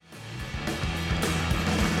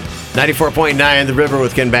94.9 The River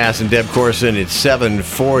with Ken Bass and Deb Corson. It's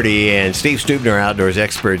 7:40, and Steve Stubner, outdoors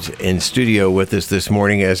experts, in studio with us this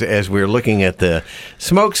morning as we're looking at the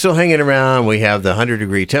smoke still hanging around. We have the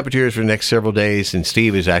 100-degree temperatures for the next several days, and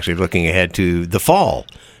Steve is actually looking ahead to the fall.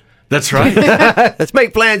 That's right. Let's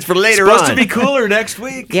make plans for later on. It's supposed to be cooler next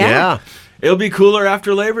week. Yeah. It'll be cooler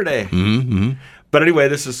after Labor Day. Mm-hmm. But anyway,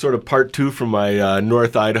 this is sort of part two from my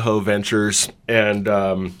North Idaho ventures,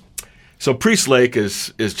 and so Priest Lake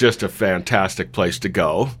is just a fantastic place to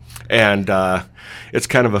go, and it's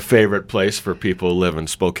kind of a favorite place for people who live in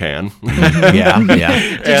Spokane. Yeah.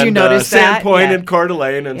 Did you notice that? Sandpoint and Coeur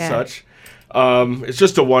d'Alene and such. It's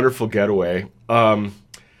just a wonderful getaway.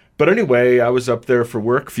 But anyway, I was up there for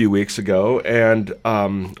work a few weeks ago, and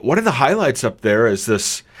one of the highlights up there is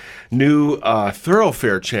this new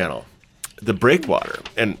thoroughfare channel, the Breakwater.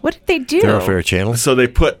 And what did they do? Thoroughfare channel. So they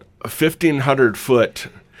put a 1,500-foot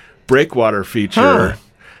breakwater feature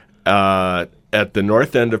at the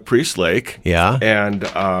north end of Priest Lake. Yeah.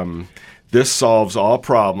 And this solves all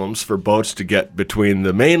problems for boats to get between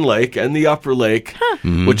the main lake and the upper lake,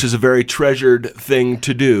 which is a very treasured thing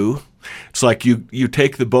to do. It's like you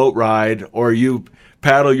take the boat ride, or you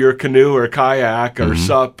paddle your canoe or kayak or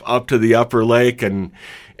sup up to the upper lake, and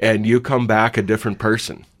you come back a different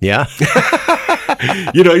person. Yeah.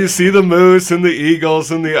 You see the moose and the eagles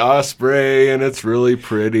and the osprey, and it's really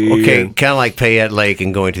pretty. Okay, kind of like Payette Lake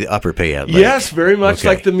and going to the upper Payette Lake. Yes, very much Okay.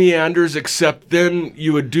 like the meanders, except then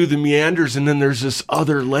you would do the meanders, and then there's this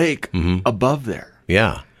other lake above there.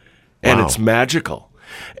 Yeah. And Wow. it's magical.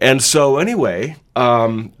 And so anyway,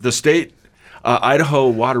 the state Idaho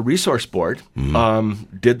Water Resource Board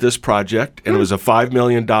did this project, and it was a $5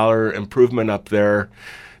 million improvement up there.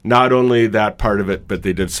 Not only that part of it, but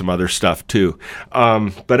they did some other stuff too.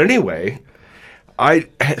 But anyway, I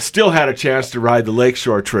still had a chance to ride the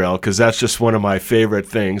Lakeshore Trail because that's just one of my favorite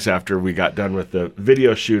things after we got done with the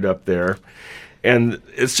video shoot up there. And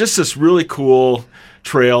it's just this really cool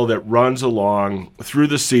trail that runs along through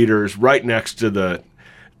the cedars right next to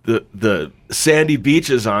the sandy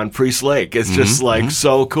beaches on Priest Lake. It's just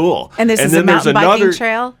so cool. And this is a mountain biking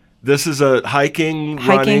trail? This is a hiking,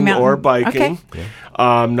 running, mountain. or biking, Okay.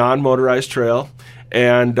 non-motorized trail.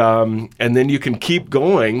 And then you can keep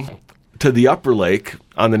going to the upper lake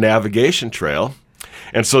on the navigation trail.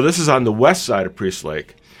 And so this is on the west side of Priest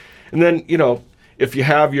Lake. And then, if you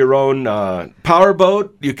have your own power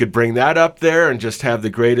boat, you could bring that up there and just have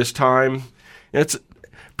the greatest time.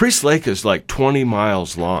 Priest Lake is like 20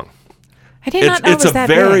 miles long. I did not know it was It's a that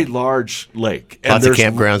very big. large lake. And Lots of there's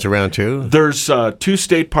campgrounds around, too. There's 2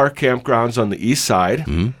 state park campgrounds on the east side,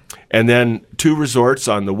 and then 2 resorts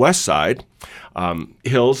on the west side,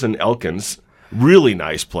 Hills and Elkins. Really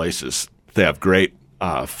nice places. They have great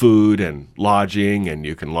food and lodging, and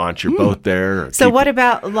you can launch your boat there. So what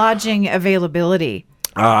about lodging availability?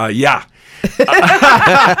 Yeah.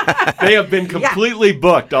 They have been completely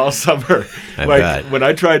booked all summer. I bet. When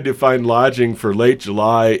I tried to find lodging for late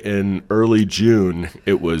July and early June,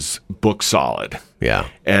 it was book solid. Yeah.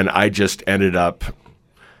 And I just ended up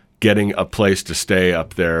getting a place to stay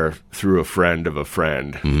up there through a friend of a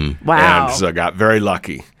friend. Wow. And so I got very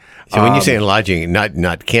lucky. So when you're saying lodging, not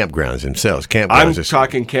campgrounds themselves, campgrounds I'm are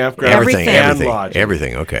talking campground Everything. and lodging.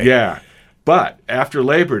 Everything, okay. Yeah. But after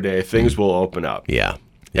Labor Day, things will open up. Yeah.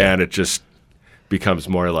 And it just becomes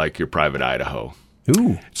more like your private Idaho.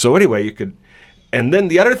 Ooh. So anyway, you could, and then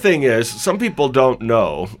the other thing is, some people don't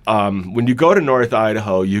know, when you go to North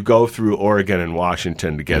Idaho, you go through Oregon and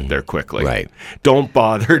Washington to get there quickly. Right. Don't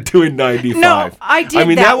bother doing 95. No, I did I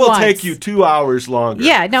mean, that that will once. take you 2 hours longer.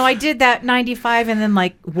 Yeah, no, I did that 95 and then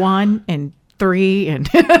like 1 and 3 and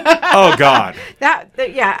Oh, God. yeah,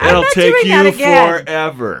 I'm It'll not take doing that you again.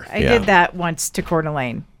 forever. I Yeah. did that once to Coeur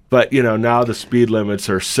d'Alene. But, now the speed limits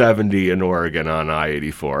are 70 in Oregon on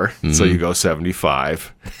I-84. So you go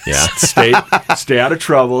 75. Yeah. Stay out of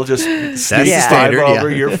trouble. Just sneak the 5 standard, over.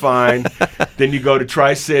 yeah. You're fine. Then you go to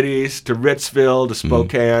Tri-Cities, to Ritzville, to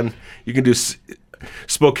Spokane. You can do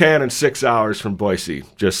Spokane in 6 hours from Boise,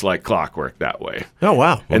 just like clockwork that way. Oh,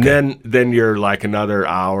 wow. Okay. And then you're like another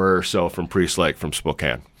hour or so from Priest Lake from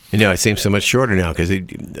Spokane. It seems so much shorter now because a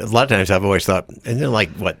lot of times I've always thought, isn't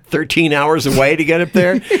it 13 hours away to get up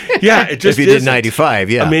there? Yeah, it just if you did isn't. 95,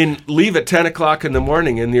 yeah. I mean, leave at 10 o'clock in the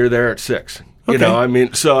morning and you're there at 6. Okay.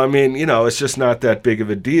 It's just not that big of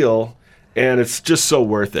a deal, and it's just so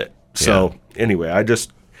worth it. So anyway,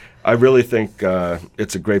 I really think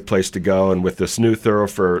it's a great place to go, and with this new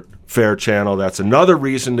thoroughfare Fair Channel. That's another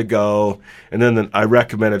reason to go. And then I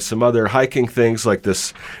recommended some other hiking things like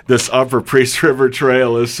this Upper Priest River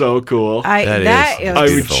Trail is so cool. That is I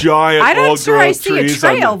mean, beautiful. giant I'm not old sure growth I see a trees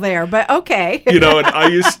trail there, but okay. You know, and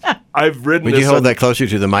I've ridden Would this you hold on- that closer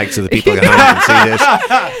to the mic so the people at home can see this?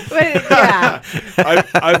 But, yeah.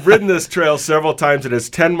 I've ridden this trail several times, and it's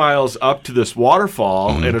 10 miles up to this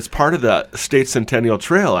waterfall, and it's part of the State Centennial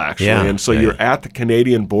Trail, actually. Yeah, And so yeah. you're at the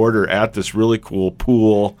Canadian border at this really cool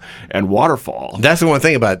pool and waterfall. That's the one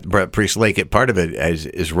thing about Priest Lake. Part of it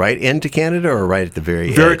is right into Canada or right at the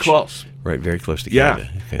very Very edge? close. Right, very close to Yeah. Canada.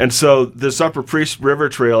 Okay. And so this Upper Priest River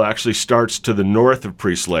Trail actually starts to the north of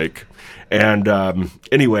Priest Lake. And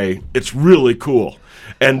anyway, it's really cool.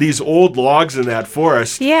 And these old logs in that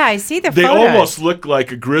forest, Yeah, I see the they photos. almost look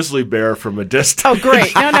like a grizzly bear from a distance. Oh,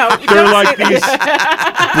 great. No. They're like these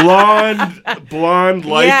blonde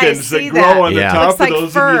lichens see that grow that. on the Yeah. top Looks of like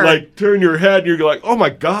those, fur. and you like turn your head, and you're like, "Oh my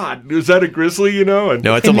God, is that a grizzly?" You know? And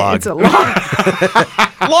No, it's a log. It's a log.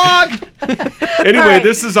 anyway, right.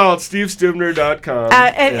 this is all at stevestubner.com.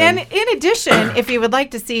 And in addition, if you would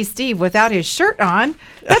like to see Steve without his shirt on,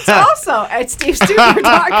 that's also at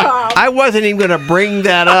stevestubner.com. I wasn't even going to bring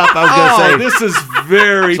that up. I was going to oh, say, this is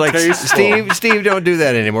very it's like, tasteful. Steve, don't do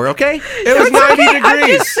that anymore, okay? It was 90 I'm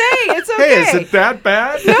degrees. just saying, it's okay. Hey, is it that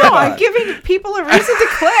bad? No, Come I'm on. giving people a reason to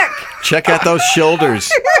click. Check out those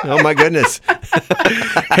shoulders. Oh, my goodness.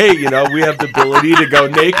 Hey, you know, we have the ability to go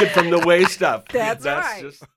naked from the waist up. That's right. just